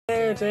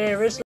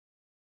seriously.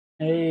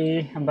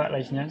 Hey, I'm back,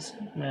 ladies and gents.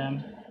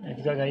 Man, if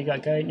you gotta go, you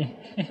gotta go, ain't you?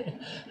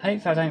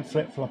 Hope I don't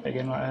flip flop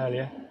again like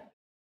earlier.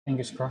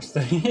 Fingers crossed.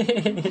 Man.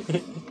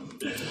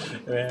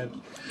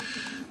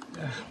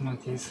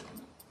 Monkeys.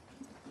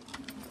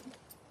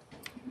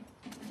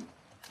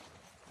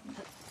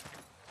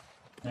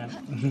 Yeah.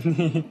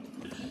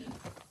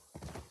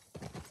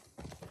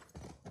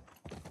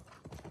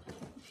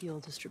 Fuel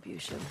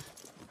distribution.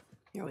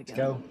 Here we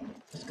go.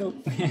 Let's go.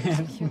 I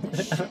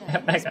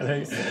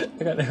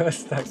got the horse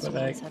stuck with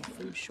Restaurants have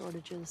food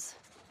shortages.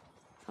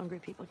 Hungry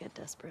people get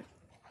desperate.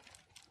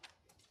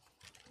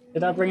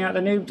 Did I bring out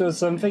the noobs or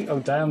something? Oh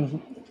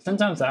damn.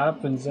 Sometimes that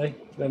happens, eh?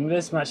 Then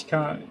this match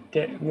can't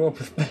get more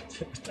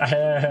perspective.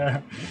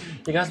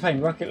 You guys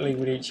playing Rocket League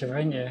with each other,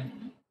 ain't you?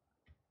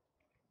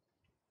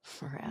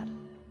 Rad.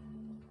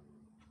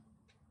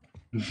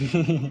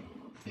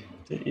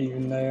 Didn't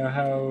even know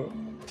how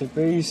to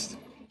boost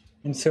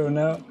until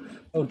now.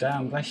 Oh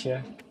damn, bless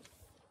you.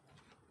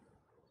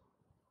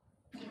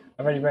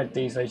 I've already read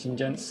these, ladies and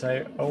gents,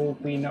 so I'll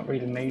be not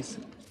reading these.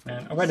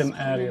 Man, I read them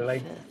earlier,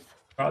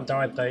 but I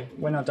died though.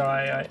 When I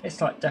die, it's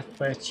like death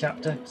per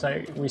chapter, so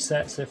it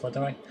resets if I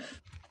die.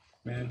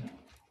 Man.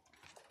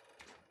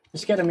 You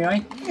scared of me,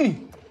 eh?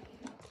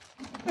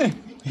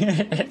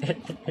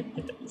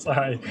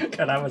 Sorry,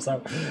 can't have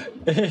myself.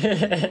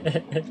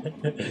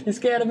 You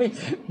scared of me?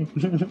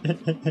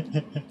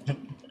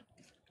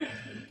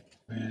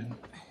 Man.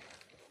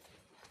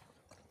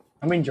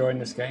 I'm enjoying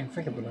this game.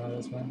 Freaking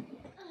bananas, man.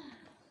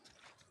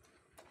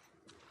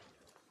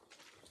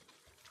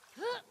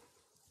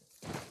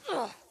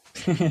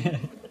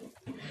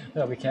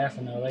 Gotta be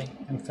careful now, they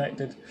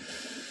infected.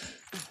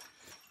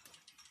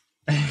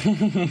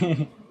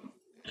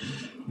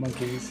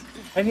 Monkeys.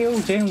 How you all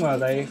doing well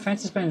though?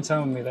 Thanks for spending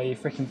time with me though, you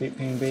freaking big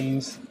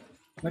beans.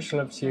 Much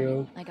love to you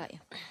all. I got you.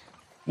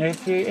 Now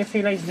if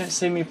you ladies don't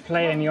see me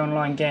play any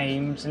online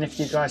games, and if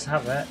you guys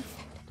have it,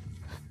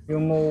 you're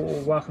more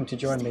welcome to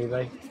join me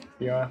though.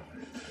 You are.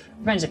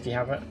 Depends if you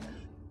have it.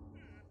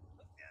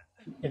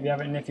 If you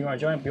have it and if you want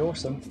to join, it'd be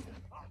awesome.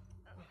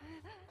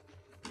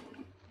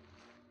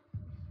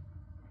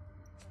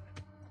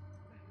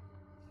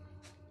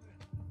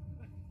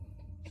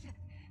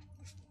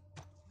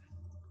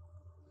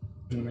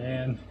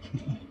 Man,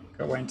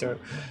 got wait until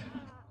it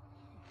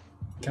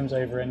comes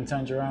over and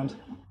turns around.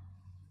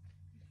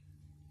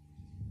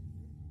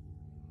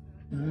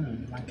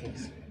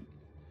 Monkeys.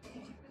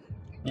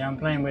 Yeah, I'm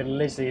playing with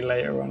Lizzie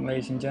later on,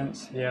 ladies and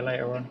gents. Yeah,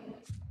 later on.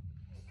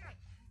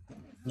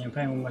 Yeah, I'm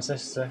playing with my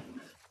sister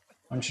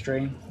on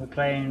stream. We're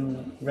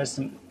playing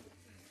Resident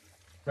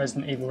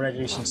Evil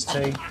Resolutions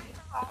 2.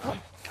 We're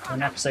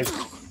in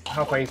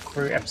halfway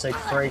through episode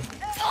 3.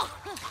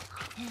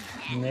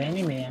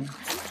 Man.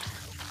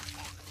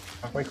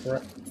 Halfway through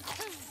it.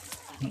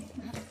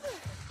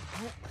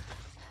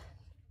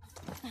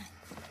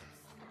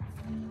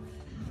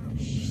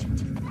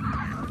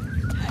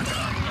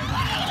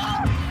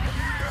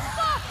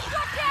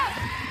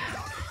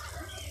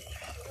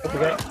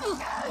 Okay.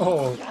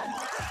 Oh,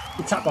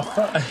 you tapped my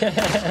foot.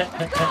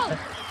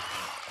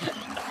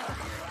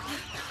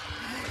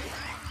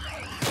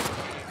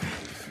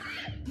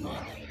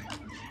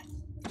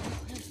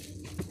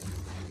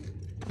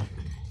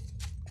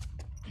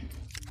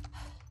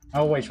 I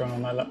always run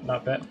on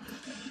that bit.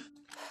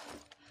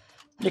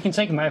 You can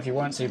take them out if you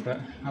want to, but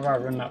I'd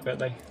rather run that bit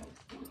though.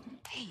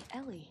 Hey,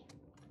 Ellie.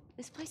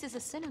 This place is a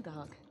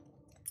synagogue.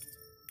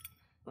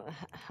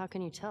 How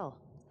can you tell?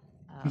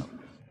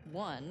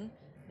 One,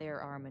 there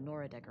are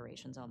menorah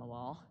decorations on the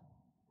wall.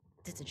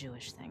 It's a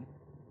Jewish thing.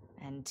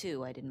 And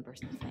two, I didn't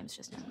burst into flames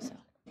just now, so...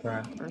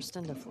 Bruh. Burst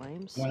into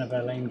flames? One of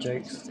our lame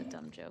jokes. It's a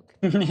dumb joke.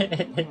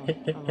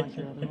 Unlike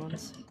your other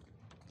ones.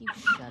 You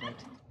shut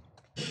it.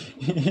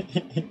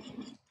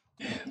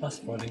 That's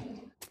funny.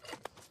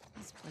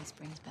 This place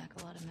brings back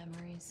a lot of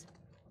memories.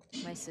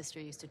 My sister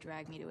used to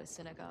drag me to a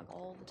synagogue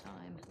all the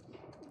time.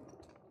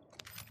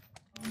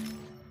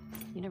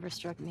 You never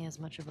struck me as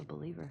much of a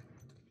believer.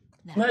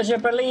 Much a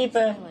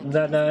believer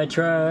that I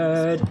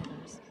tried.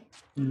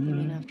 You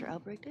mean after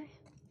Outbreak Day?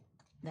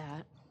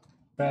 That.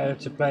 Better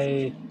to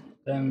play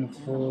them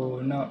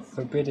for not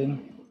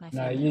forbidden.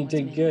 No, you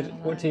did good.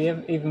 What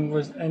even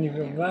was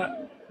anything of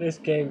that? This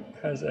game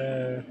has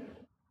a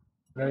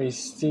very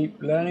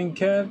steep learning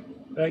curve.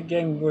 That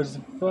game was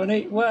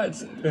funny.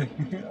 What? I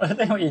don't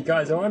know what you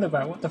guys are on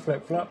about. What the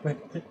flip flop?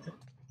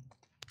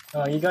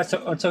 Oh, you guys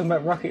are talking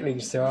about Rocket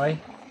League still, eh?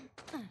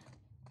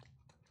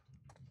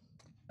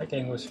 That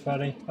game was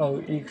funny. Oh,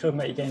 you talking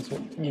about your games,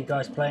 what you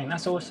guys playing?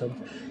 That's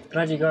awesome.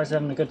 Glad you guys are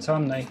having a good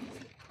time, though.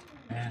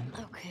 Man.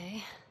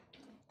 Okay.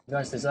 You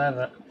guys deserve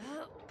it.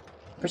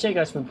 Appreciate you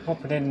guys for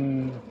popping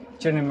in,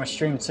 tuning in my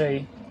stream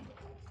too.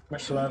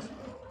 Much love.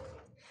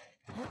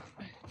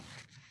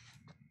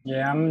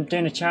 Yeah, I'm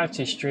doing a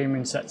charity stream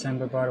in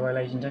September, by the way,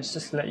 ladies and gents,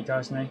 just to let you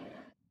guys know.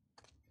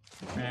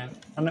 Man,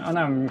 I know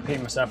I'm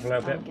repeating myself a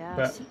little bit,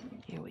 but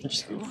I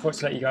just thought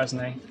to let you guys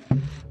know.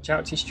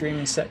 Charity stream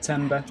in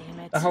September.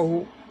 The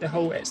whole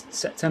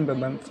September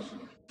month.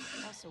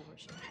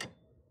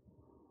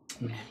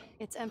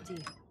 It's empty.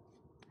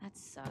 That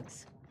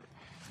sucks.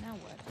 Now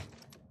what?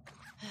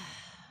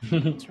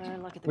 Try our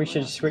luck at the We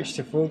should courthouse switch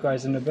to again. Fall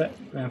Guys in a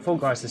bit. Man, Fall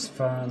Guys is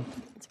fun.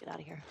 Let's get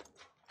out of here.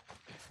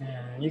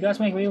 Yeah, you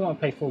guys make me want to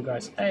play Fall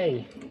Guys.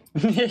 Hey!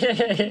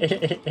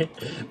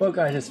 Fall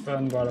Guys is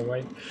fun, by the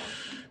way.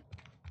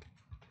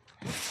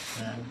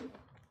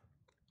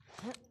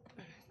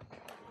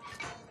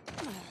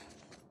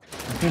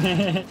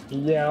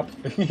 Yep.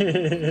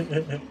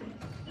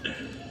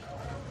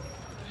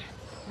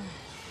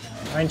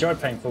 I enjoyed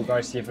playing Fall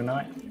Guys the other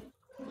night.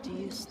 Do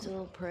you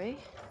still pray?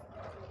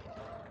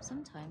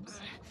 Sometimes.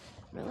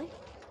 Really?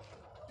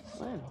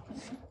 When?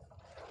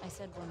 I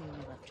said when we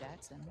left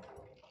Jackson.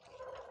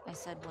 I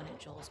said one at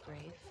Joel's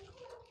grave.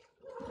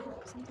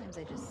 Sometimes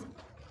I just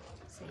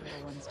say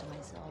little ones to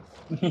myself.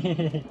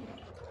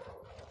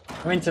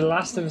 I'm into The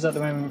Last of Us at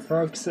the moment,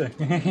 frogs. Does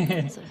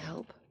it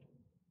help?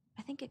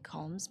 I think it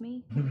calms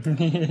me.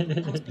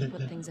 Helps me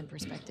put things in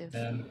perspective.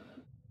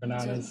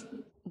 Bananas. It's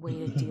a way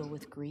to deal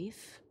with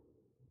grief.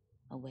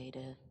 A way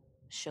to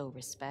show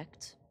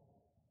respect.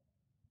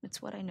 It's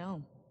what I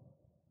know.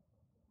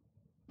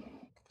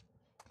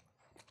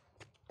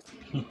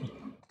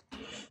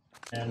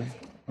 I'm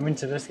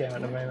into this game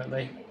at the moment,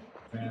 though.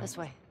 Yeah. This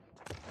way.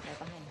 Right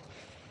behind.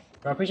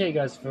 Well, I appreciate you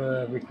guys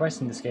for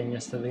requesting this game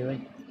yesterday,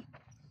 Lee.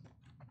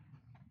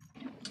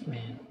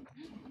 Man.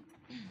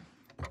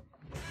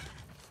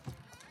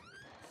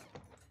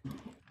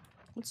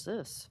 What's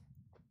this?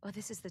 Oh,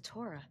 this is the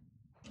Torah.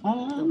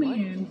 Oh,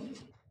 man.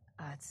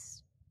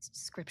 It's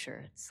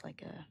scripture. It's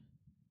like a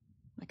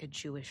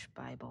Jewish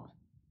Bible.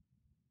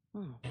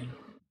 Hmm.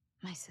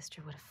 My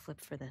sister would have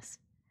flipped for this.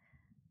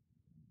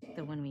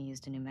 The one we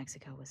used in New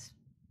Mexico was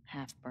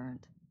half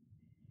burned.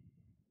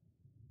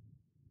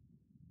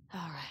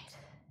 All right.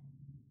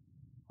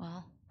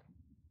 Well,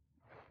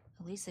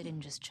 at least they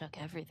didn't just chuck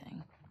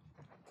everything.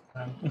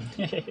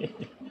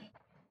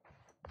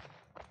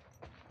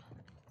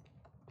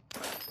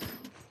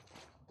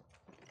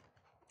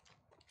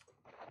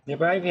 Yeah,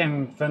 but I hope you're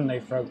having fun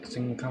though, Frogs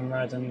and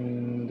Conrad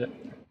and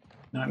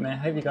Nightmare. I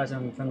hope you guys are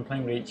having fun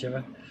playing with each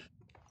other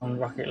on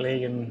Rocket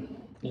League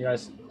and you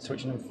guys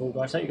switching on Fall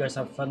Guys. I hope you guys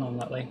have fun on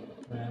that, Lee.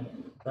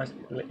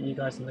 You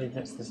guys and Lee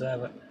gets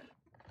deserve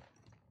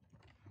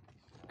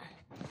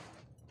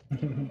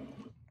it.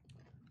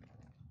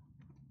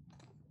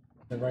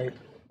 The rope.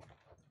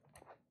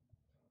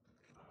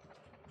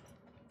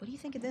 What do you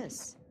think of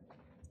this?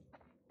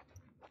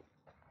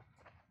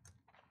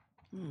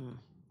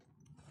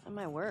 That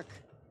might work.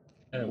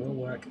 It will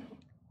work.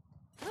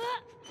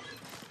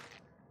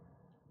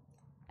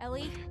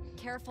 Ellie,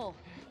 careful.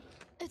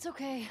 It's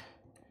okay.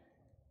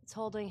 It's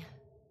holding.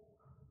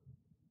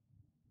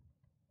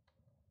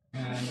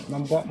 And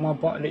my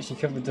bot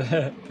literally covered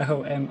the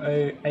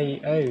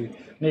LMOAO.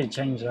 Need to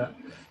change that.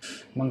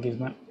 Monkeys,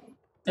 man.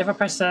 If I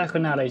press circle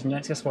now, ladies and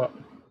gents, guess what?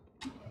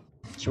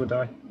 She'll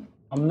die.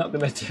 I'm not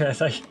gonna do it,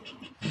 like,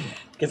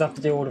 because I have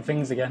to do all the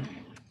things again.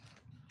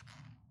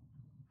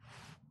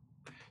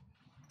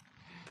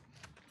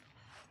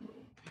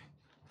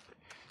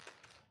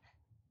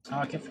 Oh,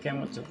 I keep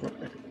forgetting what to.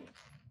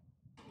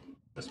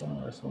 This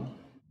one or this one?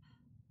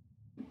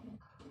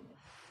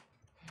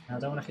 I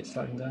don't want to keep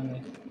sliding down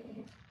there.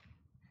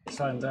 It's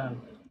sliding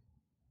down.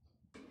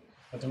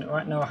 I don't know.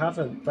 Right now I have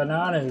it.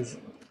 Bananas.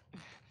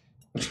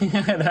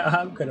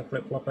 I'm gonna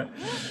flip flop it.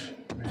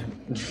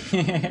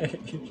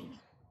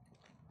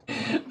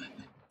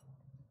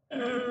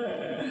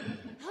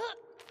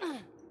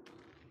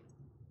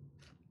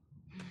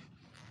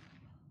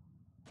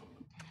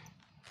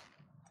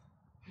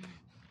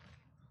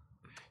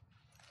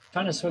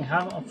 Trying to swing.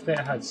 How I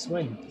forget how to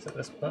swing? Is it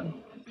this button?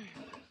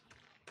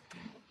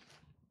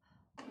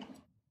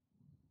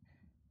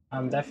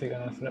 I'm definitely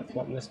gonna flip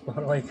flop this, by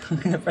the way.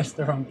 I'm gonna press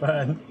the wrong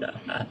button.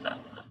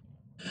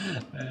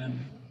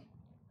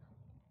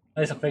 At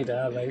least I figured it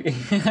out, though.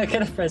 I'm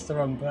gonna press the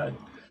wrong button.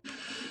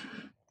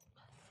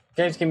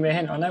 Game's giving me a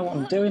hint. I know what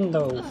I'm doing,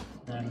 though.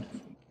 And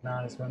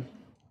nah, this one.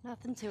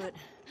 Nothing to it.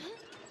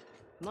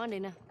 Come on,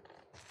 Dina.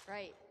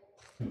 Right.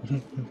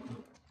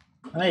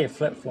 I know you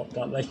flip flopped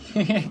that, like,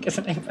 because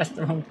I didn't press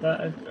the wrong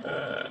button.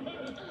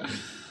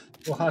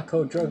 Or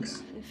hardcore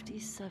drugs.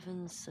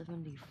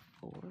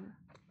 5774.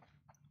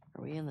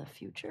 Are we in the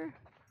future?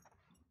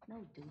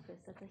 No,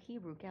 doofus. That's a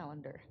Hebrew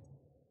calendar.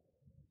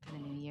 In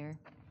the new year,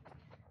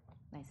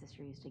 my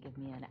sister used to give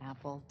me an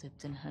apple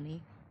dipped in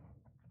honey.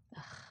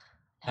 Ugh,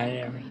 now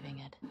I'm craving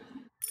it.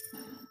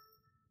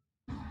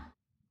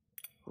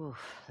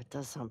 Oof, that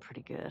does sound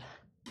pretty good.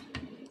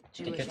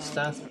 Jewish good holidays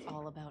stuff. are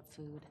all about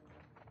food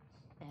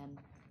and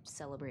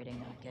celebrating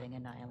not getting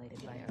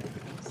annihilated by our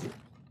enemies.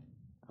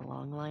 A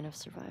long line of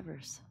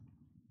survivors.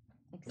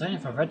 I don't know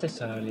if I read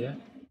this earlier.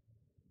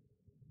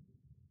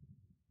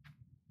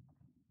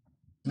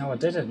 No, I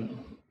didn't.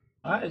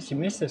 I actually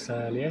missed this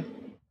earlier.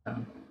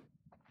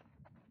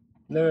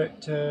 Lyric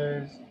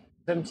to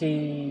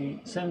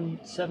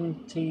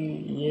 70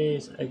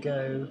 years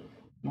ago,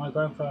 my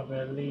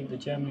grandfather left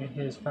Germany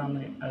his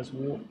family as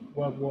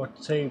World War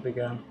II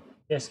began.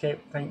 He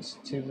escaped thanks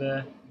to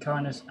the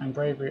kindness and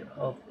bravery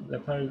of the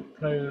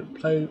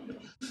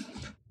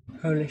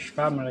Polish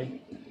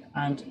family.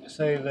 And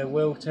so the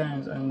wheel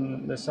turns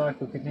and the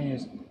cycle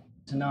continues.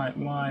 Tonight,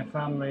 my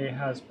family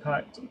has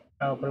packed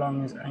our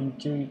belongings, and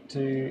due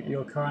to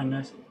your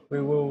kindness,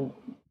 we will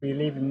be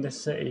leaving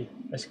this city,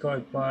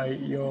 escorted by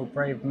your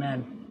brave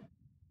men.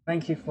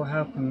 Thank you for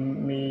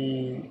helping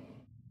me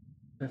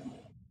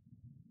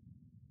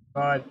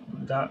provide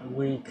that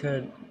we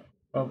could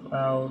of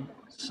our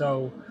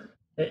soul.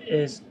 It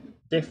is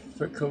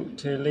difficult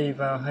to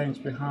leave our homes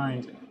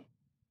behind,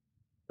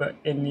 but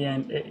in the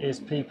end, it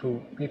is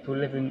people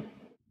living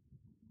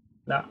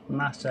that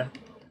matter.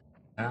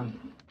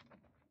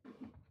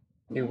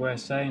 You were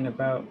saying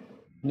about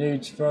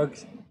nudes,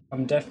 frogs.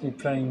 I'm definitely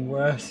playing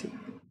worse.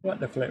 What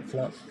the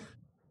flip-flop?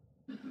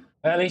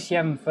 At least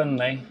you're having fun,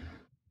 though.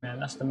 Man,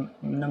 that's the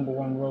number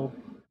one rule.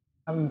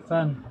 Having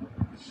fun.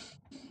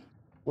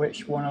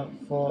 Which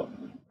one for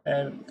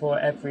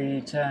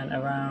every turn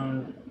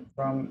around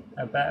from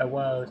a better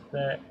world,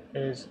 there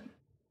is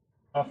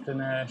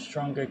often a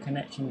stronger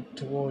connection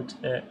towards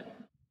it.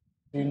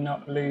 Do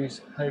not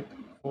lose hope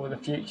for the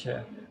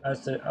future.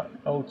 As the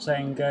old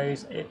saying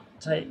goes, it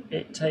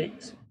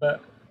takes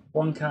but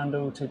one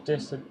candle to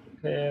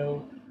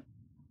dispel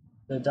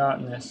the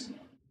darkness.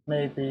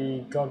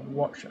 Maybe God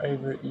watch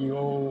over you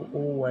all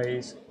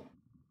always.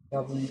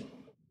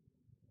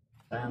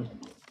 Damn.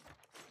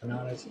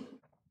 Bananas.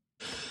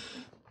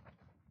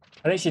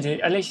 At least you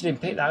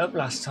didn't pick that up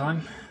last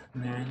time.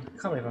 Man, I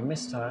can't believe I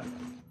missed that.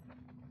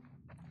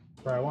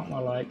 Bro, I want my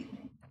like.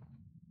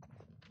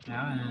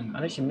 Yeah,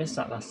 at least you missed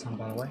that last time,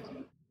 by the way.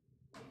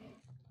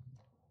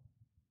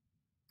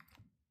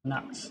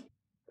 Nuts.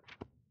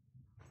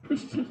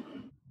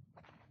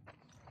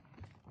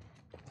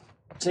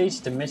 It's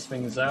easy to miss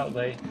things out,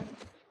 though.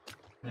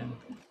 Man.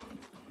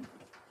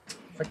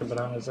 Freaking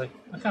bananas, though.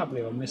 I can't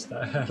believe I missed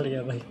that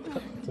earlier, like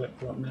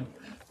flip-flop, man.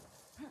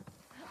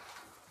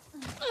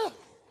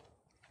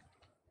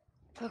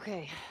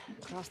 Okay,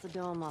 cross the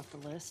dome off the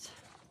list.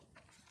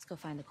 Let's go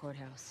find the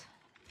courthouse.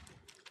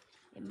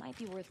 It might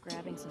be worth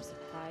grabbing some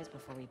supplies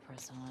before we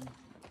press on.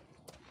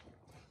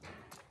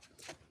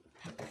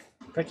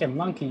 Freaking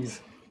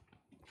monkeys.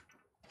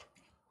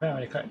 I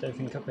haven't really cracked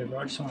everything up here, but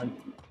I just want to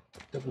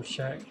double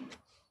check.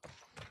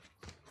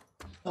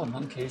 Oh,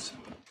 monkeys.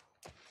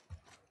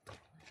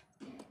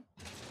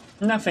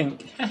 Nothing.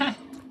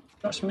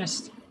 Got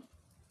missed.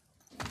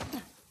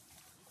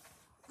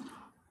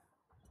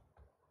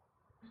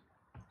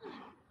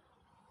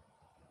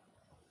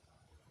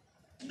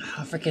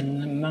 Oh,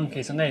 freaking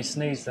monkeys. I know you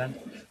sneezed then.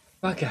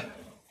 Bugger.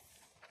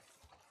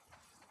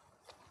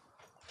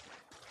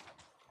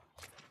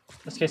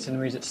 Let's get to the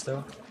music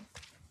store.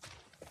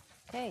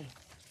 Hey,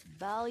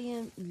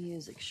 Valiant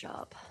Music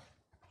Shop.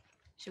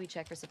 Should we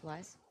check for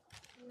supplies?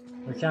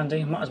 We can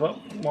do. Might as well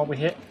while we're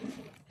here.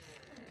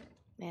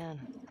 Man,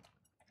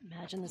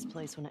 imagine this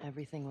place when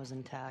everything was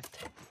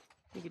intact.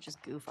 We could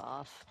just goof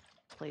off,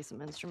 play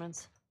some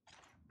instruments.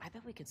 I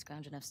bet we could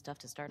scrounge enough stuff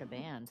to start a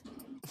band.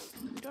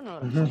 You don't know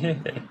what I'm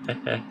talking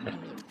about.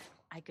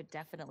 I could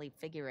definitely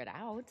figure it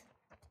out.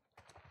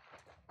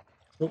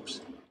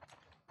 Oops.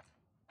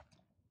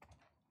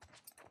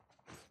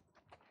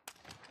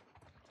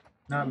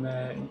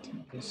 Nightmare.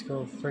 You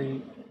score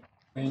 3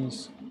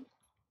 means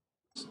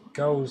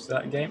goals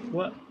that game.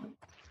 What?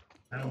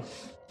 Oh.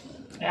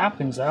 It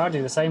happens though. I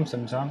do the same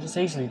sometimes. It's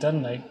easily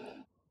done though.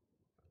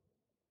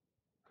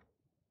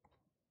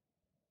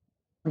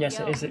 Yes,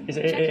 Yo, it is. It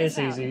is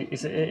easy.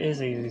 It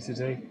is easy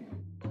to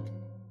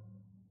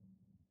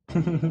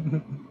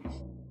do.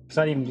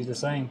 So I even do the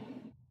same.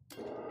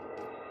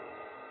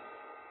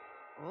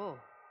 Oh,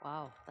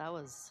 wow, that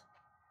was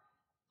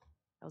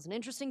an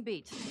interesting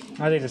beat.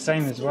 I do the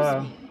same as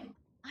well.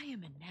 I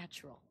am a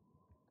natural.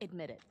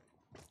 Admit it.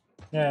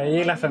 Yeah,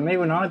 you laugh at me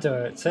when I do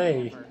it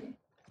too.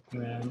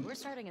 Yeah. We're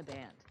starting a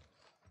band.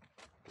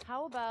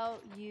 How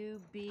about you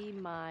be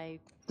my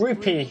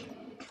Groupie.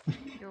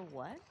 You're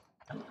what?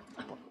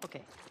 Well,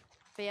 okay.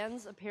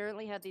 Fans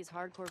apparently had these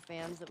hardcore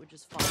fans that would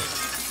just follow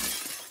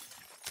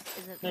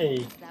them.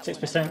 Hey,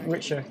 6%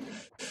 richer.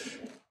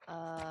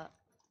 I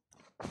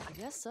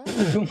guess so.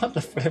 What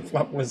the flip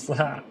flop was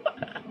that?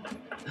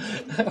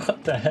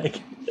 What the heck?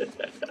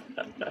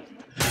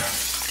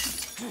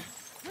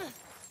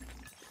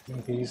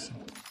 Monkeys.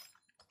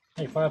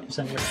 Hey,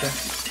 5% richer.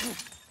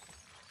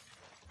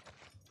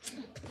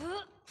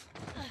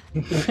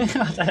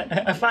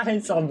 A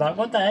balance on that.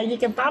 What the heck? You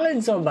can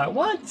balance on that.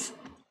 What?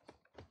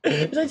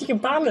 It says you can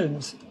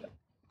balance.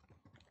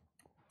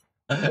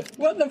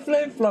 What the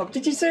flip flop?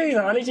 Did you see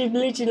that? I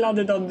literally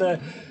landed on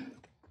that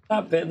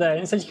bit there,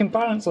 and it says you can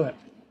balance on it.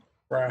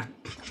 Bruh.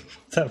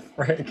 The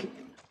frick.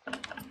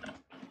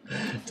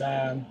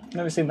 Damn.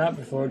 Never seen that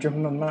before.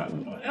 Jumping on that.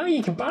 Oh,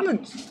 you can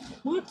balance.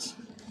 What?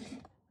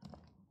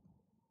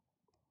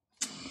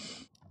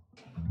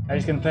 I'm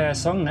just gonna play a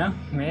song now.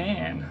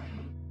 Man.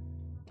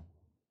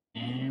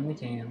 And we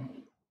can.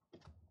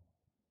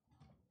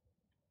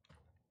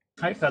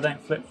 Hopefully I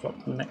don't flip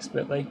flop the next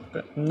bit though,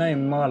 but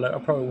knowing Marlo, I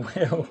probably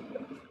will.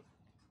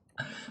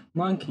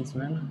 Monkeys,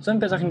 man. Some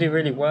bits I can do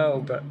really well,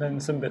 but then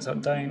some bits I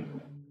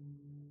don't.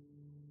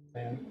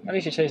 Man, at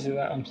least it shows you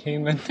that I'm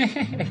human.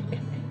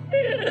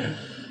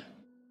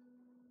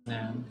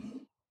 Man.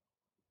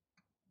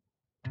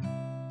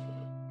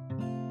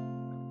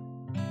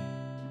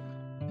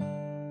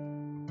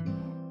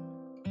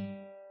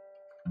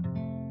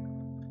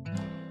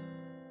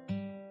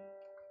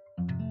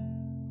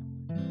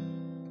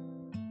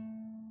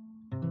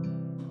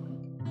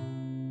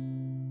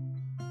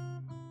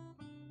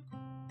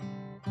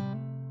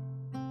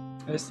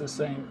 It's the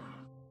same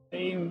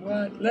theme.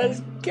 What? Let's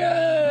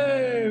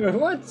go!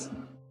 What?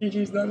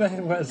 GG's not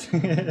there. What? So,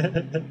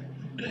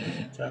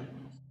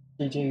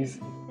 GG's.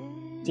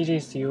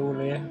 GG's to you all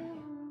here.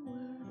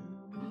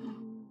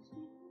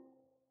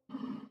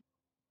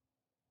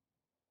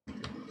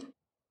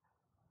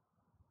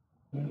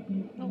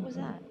 What was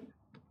that?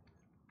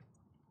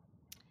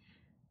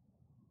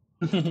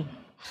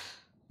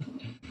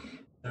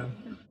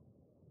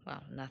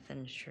 Well,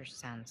 nothing sure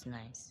sounds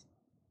nice.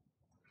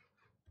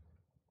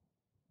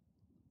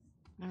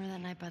 Remember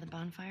that night by the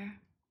bonfire?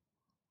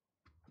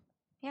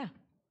 Yeah.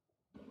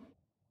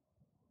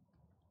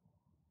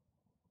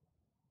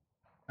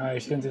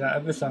 Alright, she's gonna do that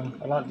other song.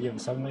 I like the other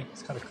song, though.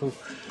 It's kind of cool.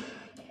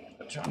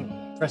 I'm trying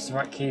to press the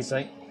right keys,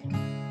 though.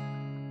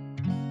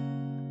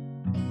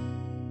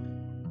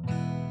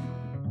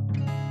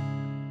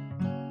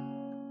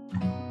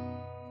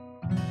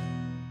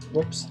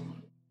 Whoops.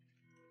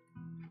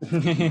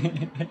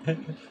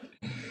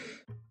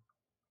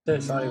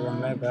 It's slightly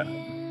wrong there, but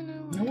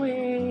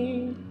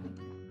away.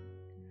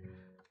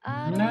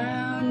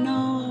 Now I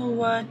know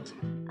what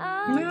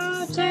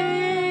I'll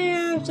say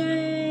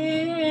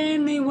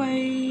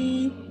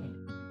anyway.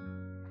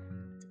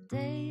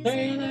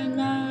 There's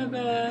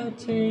another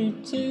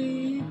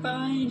to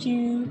find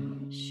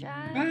you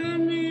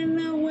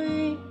running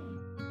away.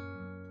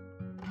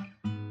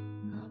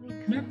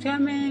 Not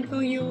coming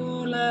for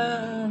your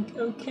love,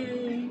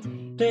 okay?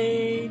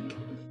 Take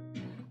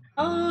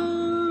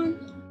on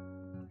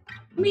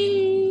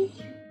me.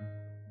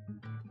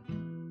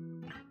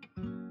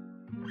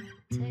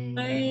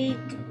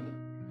 Take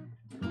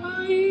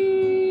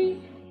my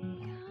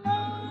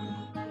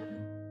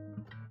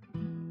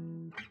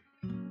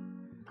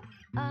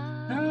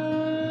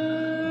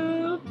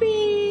I'll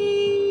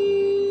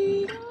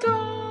be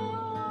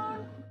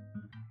gone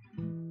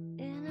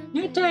in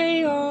a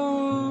day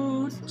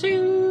or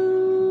two.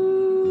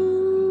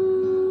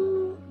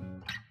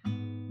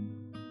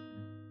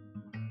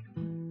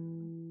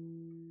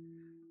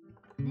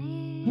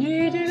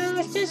 Needed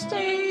us to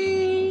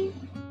stay,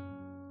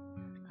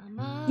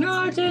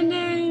 not an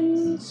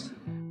end.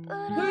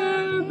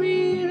 We'll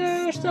be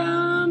there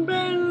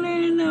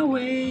stumbling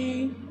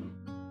away.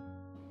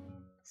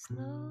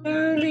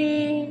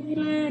 Slowly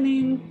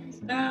learning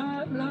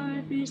that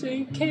life is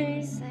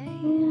okay.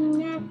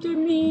 After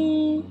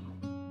me,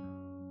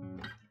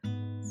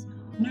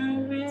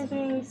 no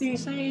better be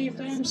safe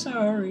than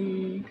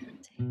sorry.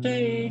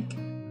 Take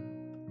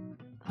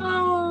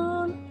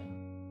on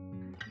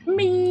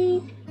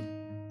me.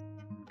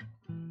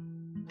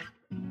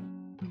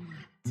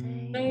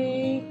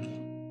 Take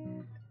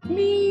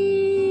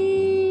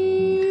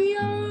me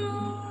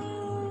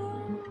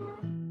on.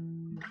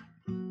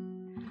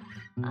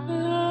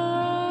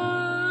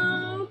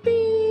 I'll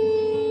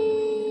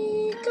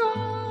be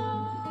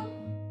gone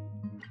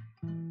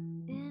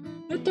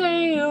in a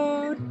day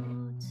or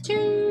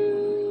two.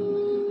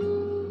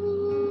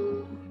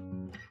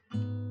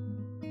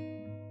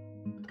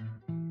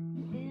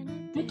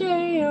 A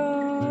day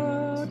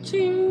or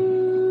two.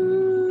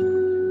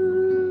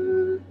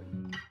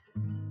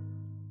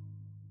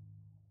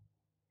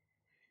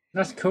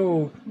 That's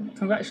cool.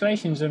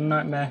 Congratulations on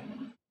Nightmare.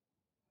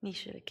 You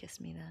should have kissed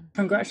me then.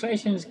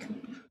 Congratulations,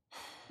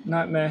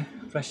 Nightmare.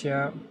 Bless you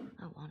out.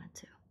 I wanted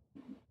to.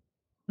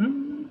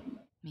 Hmm?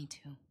 Me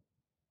too.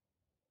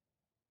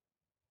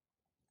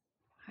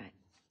 Alright.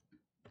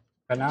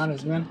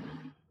 Bananas, man.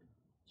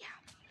 Yeah.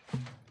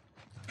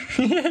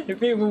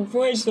 People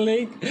voice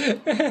league.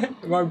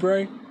 My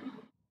bro.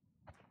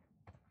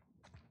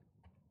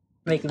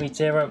 Making me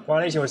tear up. Well,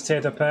 at least I was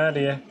teared up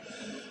earlier.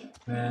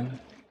 Man.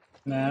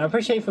 Man, I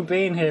appreciate you for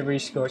being here,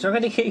 Rescorch. I'm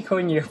going to keep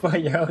calling you by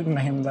your own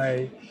name,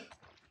 though.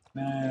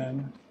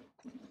 Man.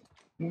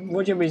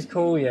 What do you want me to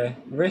call you?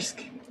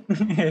 Risk?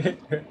 Appreciate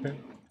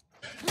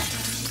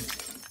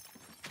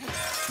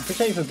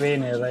you for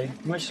being here, though.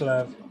 Much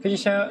love. Could you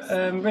shout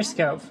Risk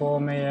out for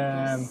me,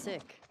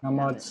 Sick. my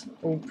mods?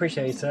 Oh,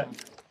 appreciate it.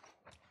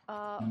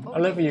 I Okay,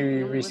 love you,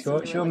 we only listened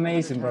Rescorch. to it You're like 100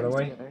 amazing, by the times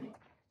way. together.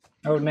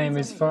 Old name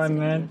Turns is out I fine, listened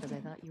to you man. because I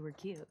thought you were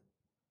cute.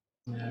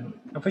 Yeah.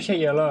 I appreciate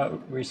you a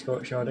lot,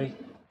 Rescorch, Shoddy.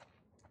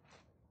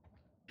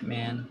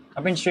 Man,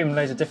 I've been streaming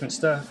loads of different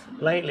stuff.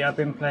 Lately, I've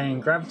been playing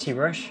Gravity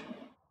Rush,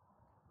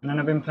 and then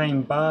I've been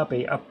playing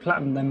Barbie. I've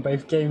platinumed them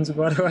both games,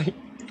 by the way.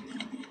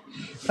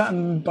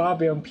 Platinumed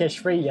Barbie on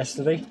PS3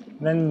 yesterday.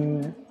 And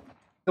then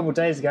a couple of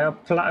days ago,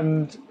 I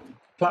platinumed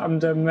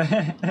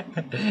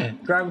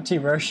Gravity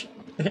Rush.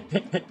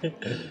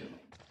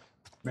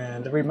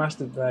 Man, the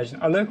remastered version.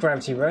 I love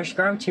Gravity Rush.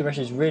 Gravity Rush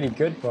is really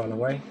good, by the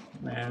way.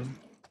 Man.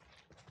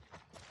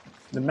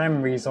 The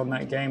memories on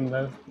that game,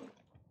 though.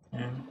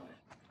 Yeah.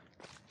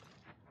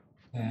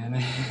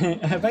 And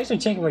thanks for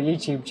checking my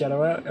YouTube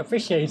channel out. I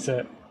appreciate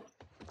it.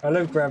 I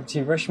love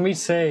Gravity Rush. Me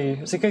too.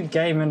 It's a good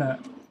game, isn't it?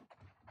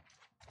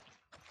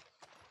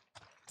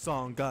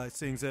 Song guy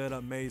sings it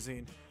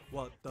amazing.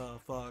 What the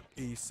fuck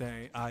he's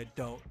saying, I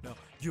don't know.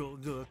 You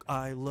look,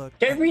 I look.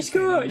 Get at you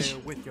standing rescorched! there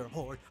with your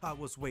horde. I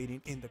was waiting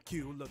in the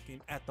queue,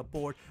 looking at the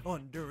board,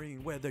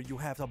 wondering whether you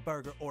have a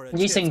burger or a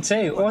You sing chips.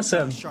 too, But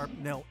awesome. a sharp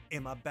nail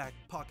in my back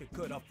pocket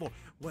could afford.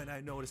 When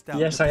I noticed out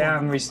Yes, the I corner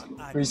am of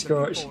my eye,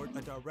 rescorched. looking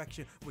toward a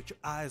direction with your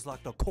eyes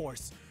locked the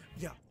course.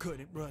 Yeah,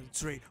 couldn't run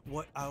straight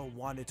what I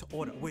wanted to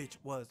order, which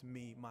was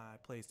me, my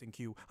place in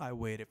queue. I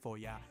waited for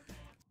ya.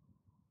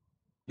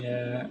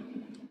 Yeah.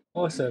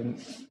 Awesome.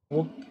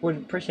 Would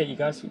appreciate you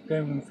guys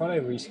going and follow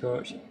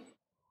Rescorch.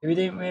 If you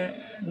didn't know,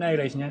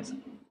 ladies and gents,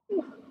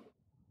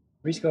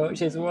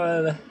 Rescorch is one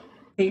of the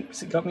peeps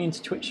that got me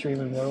into Twitch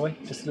streaming, by the way.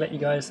 Just to let you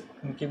guys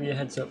and give you a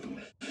heads up.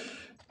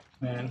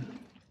 Man.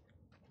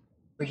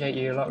 Appreciate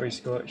you a lot,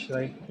 Rescorch.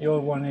 Like, you're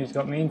the one who's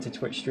got me into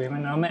Twitch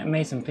streaming. I met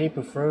amazing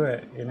people through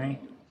it, you know.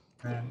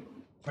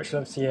 Much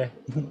love to you.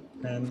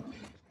 And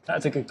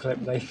that's a good clip,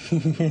 though.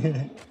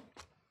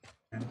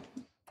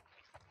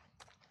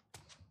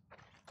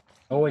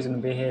 Always gonna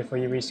be here for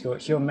you,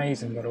 Rescorch. You're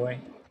amazing, by the way,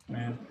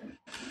 man.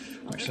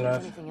 Much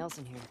love, Anything else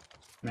in here?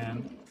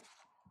 man.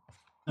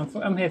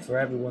 I'm here for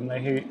everyone though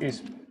who's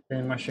been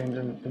in my streams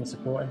and been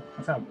supporting.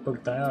 I found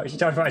bugged that out. She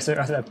tried to write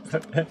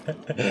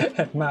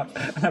a map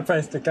and I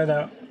pressed the gun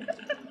out.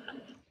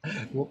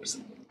 Whoops.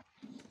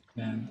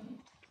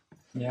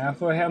 Yeah,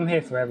 I'm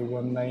here for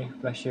everyone though.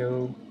 Bless you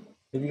all.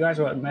 If you guys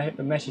want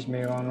to message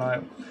me on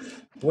like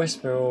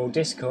Whisper or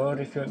Discord,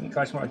 if you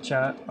guys want to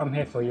chat, I'm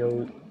here for you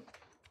all.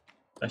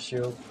 Bless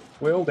you.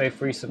 We all go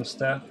through some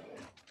stuff.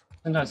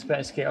 Sometimes it's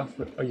better to get off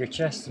of your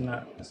chest and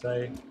that.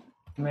 So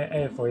I'm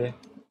here for you.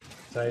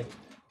 So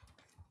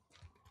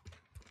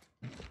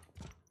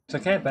I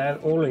care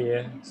about all of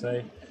you.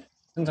 So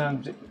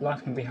sometimes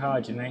life can be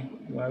hard, you know.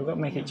 Well, we've got to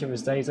make each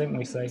other's days, don't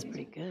we? So That's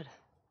pretty good.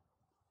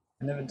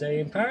 another day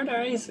in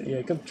paradise.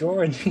 Yeah, good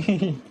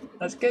drawing.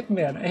 That's good,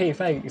 man. Hey,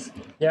 thanks.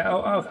 Yeah,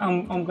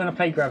 I'm gonna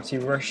play Gravity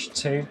Rush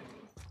 2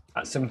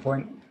 at some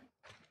point.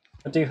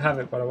 I do have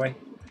it, by the way.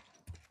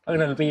 I'm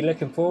going to be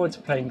looking forward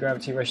to playing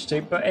Gravity Rush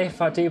 2, but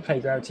if I do play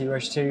Gravity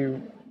Rush 2,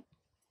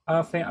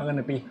 I think I'm going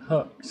to be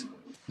hooked.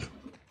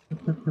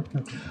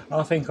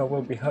 I think I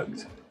will be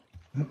hooked.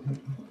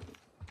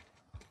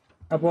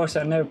 I bought it,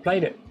 I never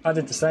played it. I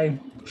did the same.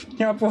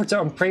 Yeah, I bought it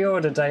on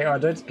pre-order date, I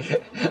did.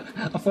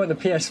 I thought the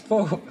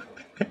PS4.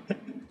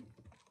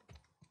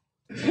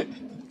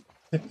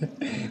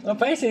 Well,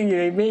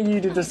 basically, me and you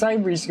did the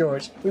same,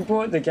 Rescorch. We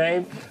bought the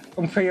game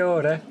on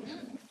pre-order.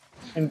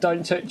 And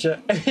don't touch it.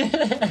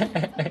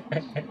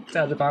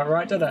 Sounds about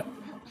right, doesn't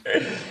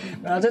it?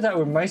 I did that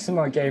with most of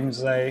my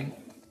games though.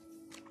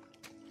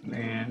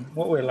 Man,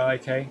 what we're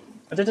like, eh?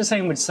 I did the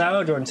same with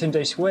Zelda on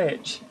Nintendo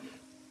Switch.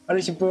 I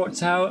literally bought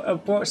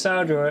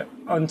Zelda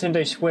on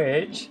Nintendo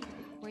Switch.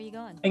 Where you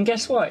going? And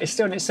guess what? It's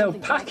still in its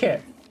sealed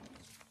packet.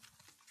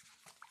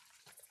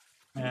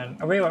 Man,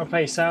 I really want to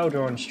play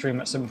Zelda on stream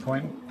at some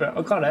point, but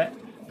I got it.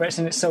 But it's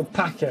in its sealed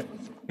packet.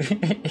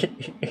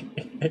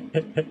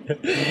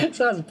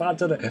 Sounds bad,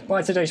 doesn't it? Buy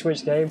a Nintendo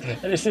Switch game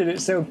and it's in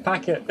its sealed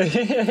packet.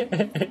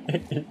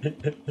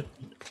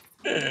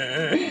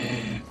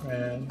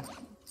 Man.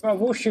 Well,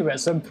 we'll stream it at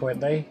some point,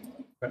 though.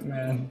 But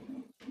man,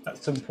 at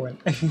some point.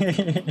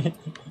 Yeah,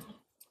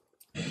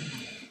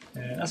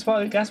 that's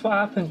what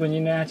happens when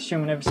you know how to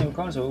stream on every single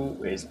console.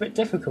 It's a bit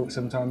difficult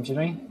sometimes, you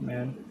know,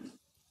 man.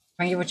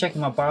 Thank you for checking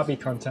my Barbie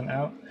content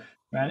out,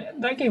 man.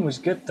 That game was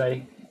good,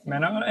 though.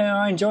 Man,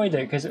 I enjoyed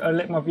it because I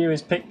let my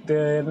viewers pick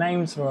the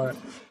names for it.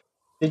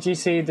 Did you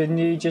see the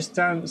new Just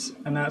Dance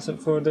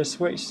announcement for the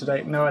Switch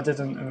today? No, I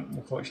didn't,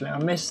 unfortunately. I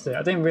missed it.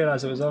 I didn't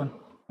realise it was on.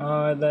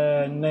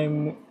 The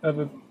name of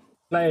the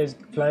players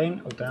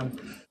playing. Oh, damn.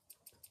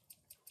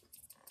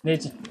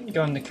 Need to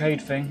go on the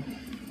code thing.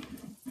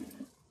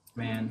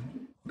 Man.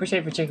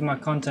 Appreciate you for checking my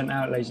content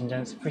out, ladies and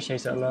gents.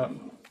 Appreciate it a lot.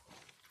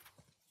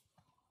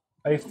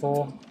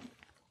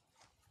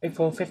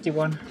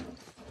 0451.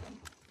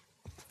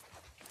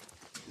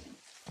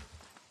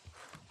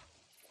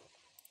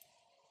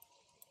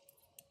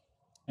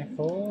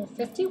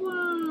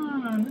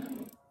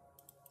 451.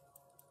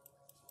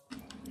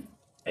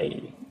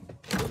 Hey.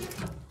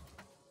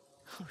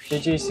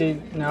 Did you see?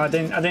 No, I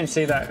didn't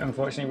see that.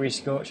 Unfortunately,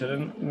 Rescorch. I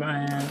didn't.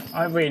 Man,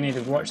 I really need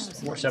to watch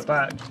that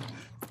back.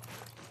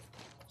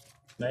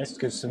 Let's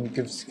get some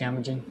good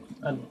scavenging.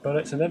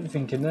 Bullets and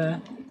everything in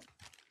there.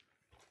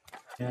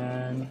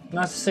 And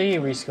nice to see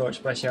you,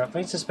 Rescorch. Bless you.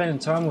 Thanks for spending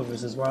time with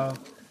us as well.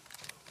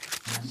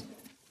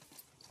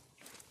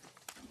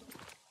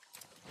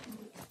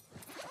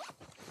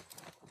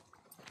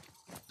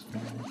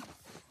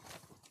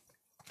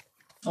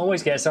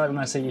 Always get excited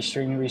when I see you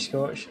stream,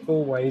 Rescorch.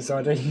 Always,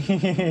 I do.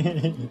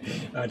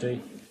 I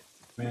do.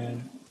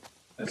 Man.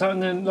 It's like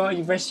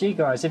the rest of you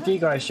guys. If you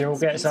guys should all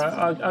get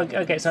excited, I'll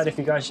get excited if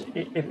you guys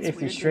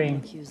if you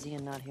stream. QZ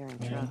and not hearing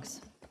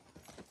trucks.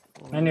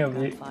 Or Any of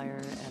you.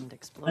 gunfire and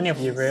Any of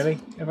you explosions. really.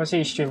 If I see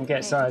you stream, I'll get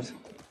excited.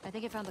 I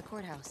think I found the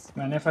courthouse.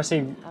 Man, if I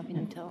see How can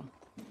you tell?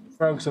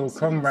 Frogs or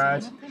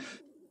Comrade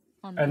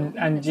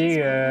and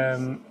you,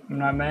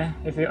 Nightmare,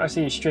 if I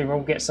see you stream,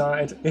 I'll get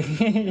excited.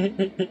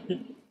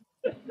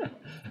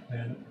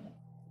 Man.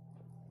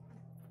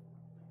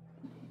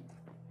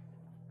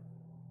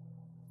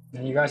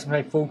 And you guys can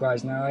play Fall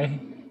Guys now, eh?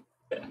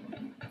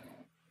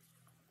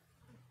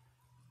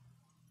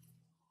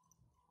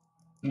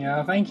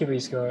 Yeah, thank you,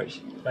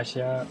 B-Scotch. Bless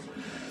you out.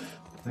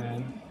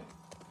 Man.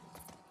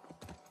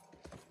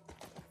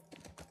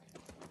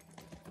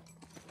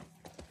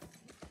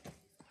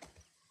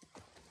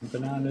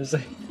 Bananas.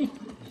 I'm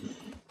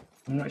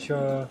not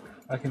sure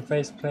I can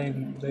face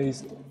playing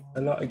these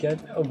a lot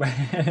again. Oh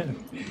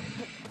man.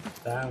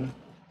 Damn.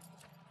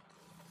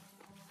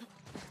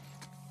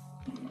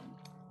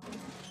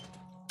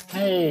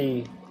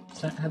 Hey,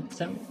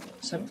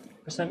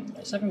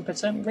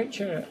 7%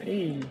 richer.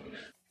 Hey.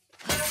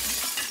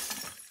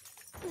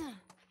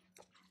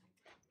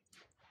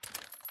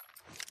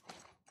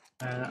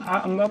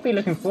 I'll be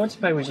looking forward to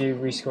play with you,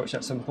 Rescorch,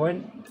 at some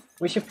point.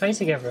 We should play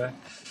together.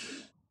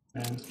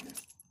 And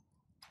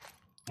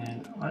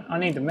I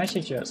need to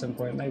message you at some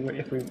point, maybe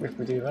if we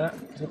do that.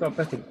 Because we've got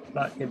to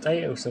book a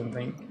date or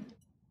something.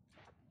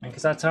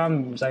 Because our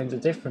time zones are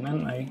different,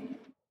 aren't they?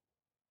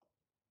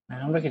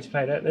 And I'm looking to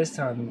play that this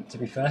time, to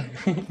be fair.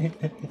 I'm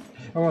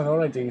on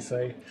holiday,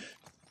 so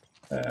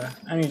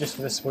only just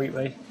for the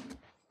sweetly.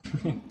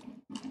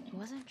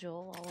 Wasn't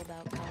Joel all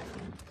about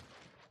coffee?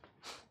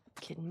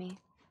 Kidding me?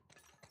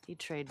 He'd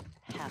trade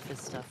half his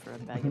stuff for a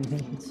bag of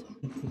beans.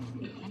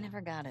 I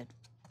never got it.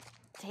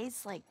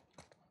 Tastes like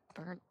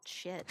burnt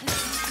shit.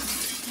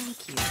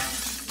 Thank you.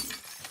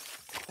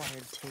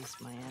 Acquired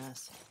taste my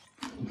ass.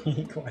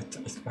 Quite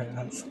taste my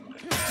ass.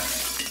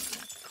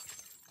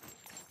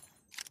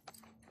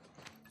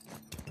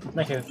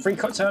 Make a free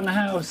cocktail in the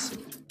house.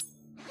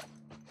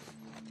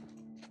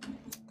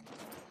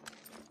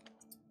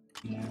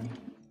 Yeah.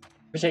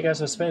 Appreciate you guys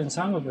for spending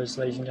time with us,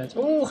 ladies and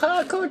gentlemen. Oh,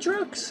 hardcore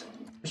drugs!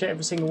 Appreciate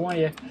every single one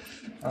of you.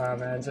 Oh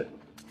man, is it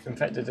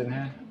infected in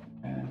here?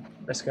 Yeah,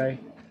 let's go.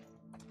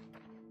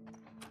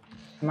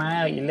 Come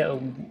out, you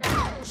little.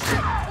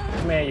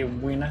 Come here, you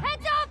wiener.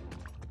 Heads up!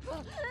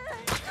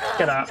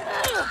 Get up.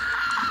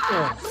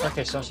 Oh,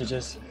 okay,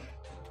 sausages.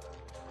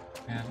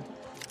 Yeah.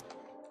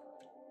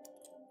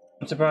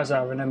 I'm surprised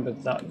I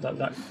remembered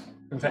that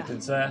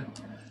infected's there.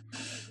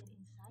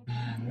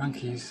 Man,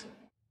 monkeys.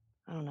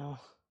 I don't know,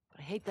 but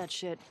I hate that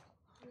shit.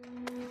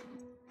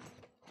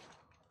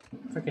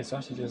 Freaking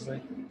sausages,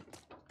 they.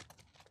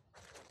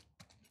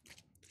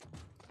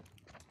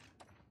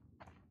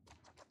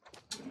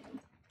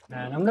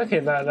 Man, I'm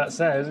looking at that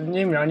there.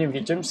 Normally I didn't even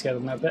get jump scared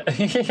on that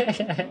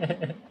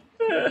bit.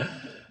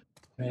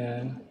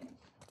 Man.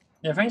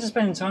 Yeah, thanks for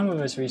spending time with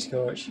us,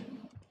 Rescorch.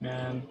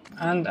 Man.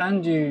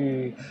 And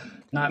you,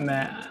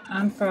 Nightmare,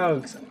 and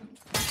Frogs,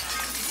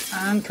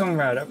 and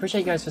Conrad. I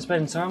appreciate you guys for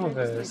spending time with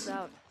us.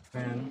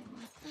 Man.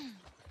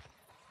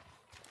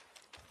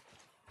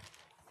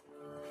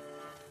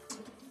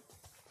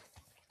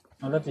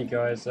 I love you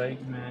guys, though,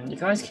 man. You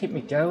guys keep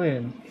me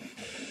going,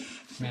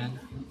 man.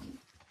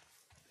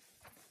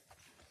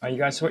 Are you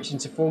guys switching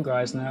to Fall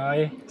Guys now, are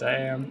you?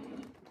 Damn.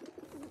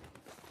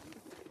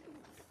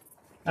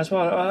 That's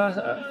why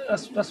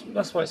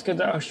that's why it's good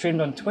that I streamed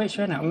on Twitch,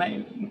 right now. I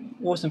met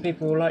awesome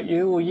people like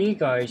you or you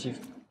guys.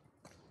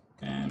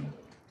 I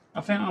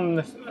think I'm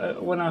the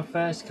when I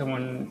first come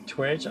on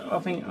Twitch, I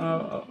think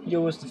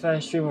you was the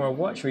first streamer I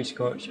watched,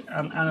 Rescorch,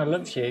 and I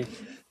loved you.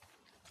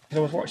 I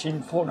was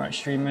watching Fortnite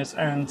streamers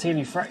and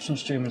TLOU Fraction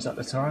streamers at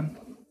the time,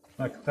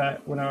 like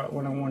that when I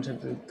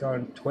wanted to go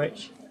on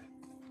Twitch,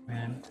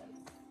 man.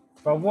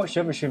 But I watched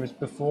other streamers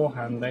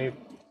beforehand,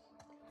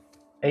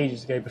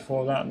 ages ago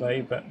before that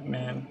though. But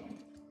man,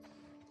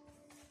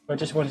 I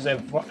just wanted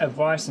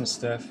advice and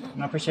stuff,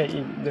 and I appreciate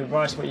the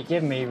advice what you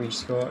give me,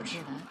 Rescorch.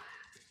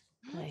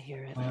 I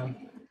hear it.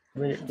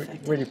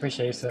 Really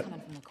appreciate it,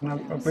 and I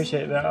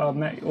appreciate that I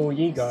met all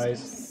you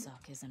guys.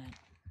 Suck, isn't it?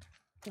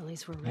 At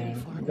least we're ready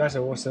for You him. guys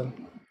are awesome.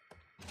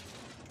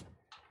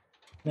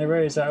 No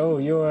worries at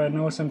all. You're an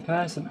awesome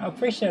person. I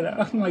appreciate it.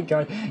 Oh my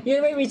god, you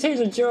make me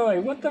tears of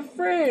joy. What the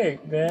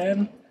frick,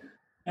 man?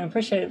 I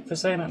appreciate it for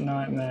saying that,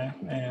 Nightmare.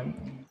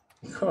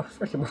 Oh,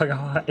 freaking my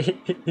god,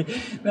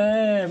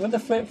 man. What the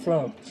flip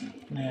flop,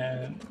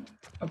 man?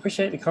 I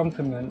appreciate the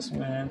compliments,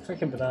 man.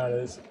 Freaking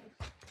bananas.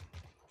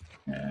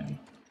 Man.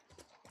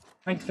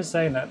 Thank you for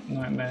saying that,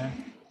 Nightmare.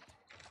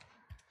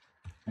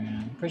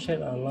 Man,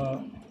 appreciate that a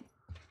lot.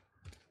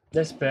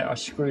 This bit I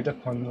screwed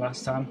up on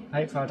last time.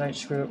 Hopefully I don't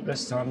screw up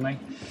this time, mate.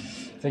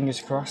 Fingers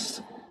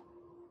crossed.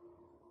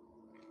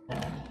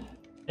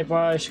 If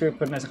I screw up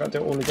on this, I've got to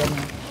do it all again.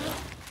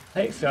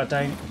 Hopefully I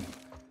don't.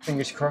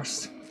 Fingers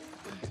crossed.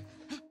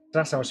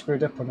 That's how I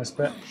screwed up on this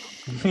bit.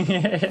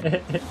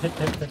 Here we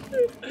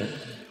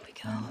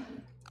go.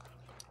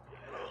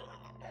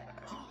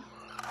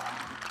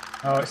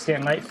 Oh, it's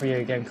getting late for you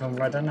again,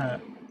 comrade, isn't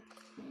it?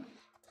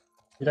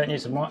 You don't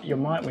use your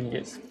mic when you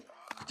get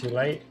too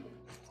late.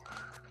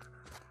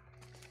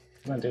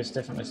 I'm gonna do this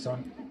different this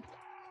time.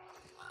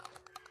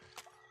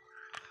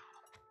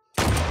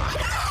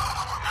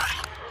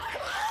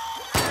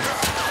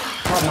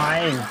 Oh, my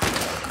aim.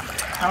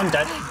 I'm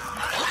dead.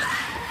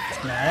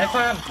 Man, if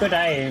I have good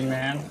aim,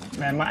 man.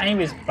 Man, my aim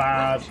is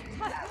bad.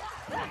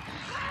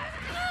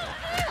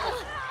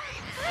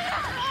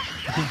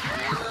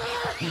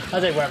 I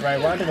didn't work very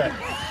well, did it?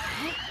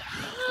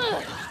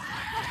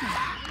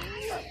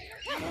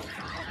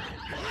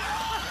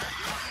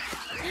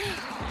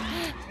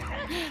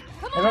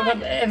 If I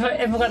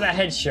got that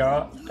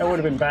headshot, it would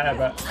have been better,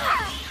 but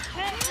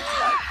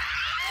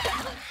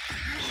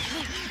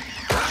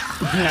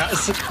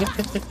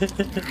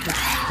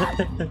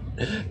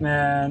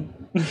man,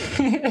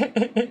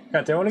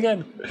 gotta do it all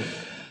again.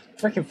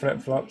 Freaking flip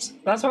flops.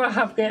 That's what I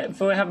have get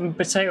for having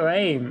potato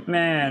aim.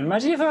 Man,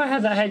 imagine if I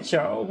had that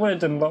headshot, I would have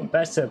done a lot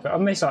better. But I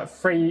missed like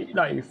 4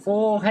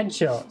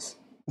 headshots.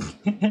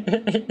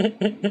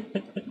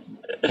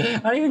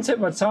 I even took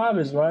my time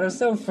as well. I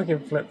still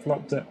freaking flip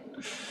flopped it.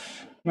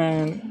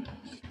 Man,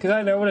 because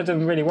I would have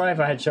done really well if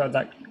I had shot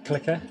that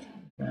clicker.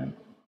 Man.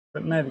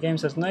 But no, the game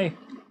says no.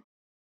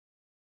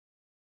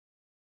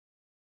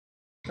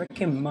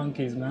 Freaking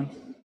monkeys, man.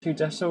 2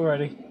 deaths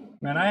already.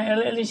 Man, I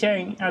literally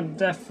had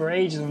death for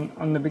ages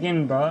on the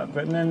beginning part,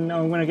 but then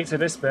when I get to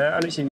this bit, I literally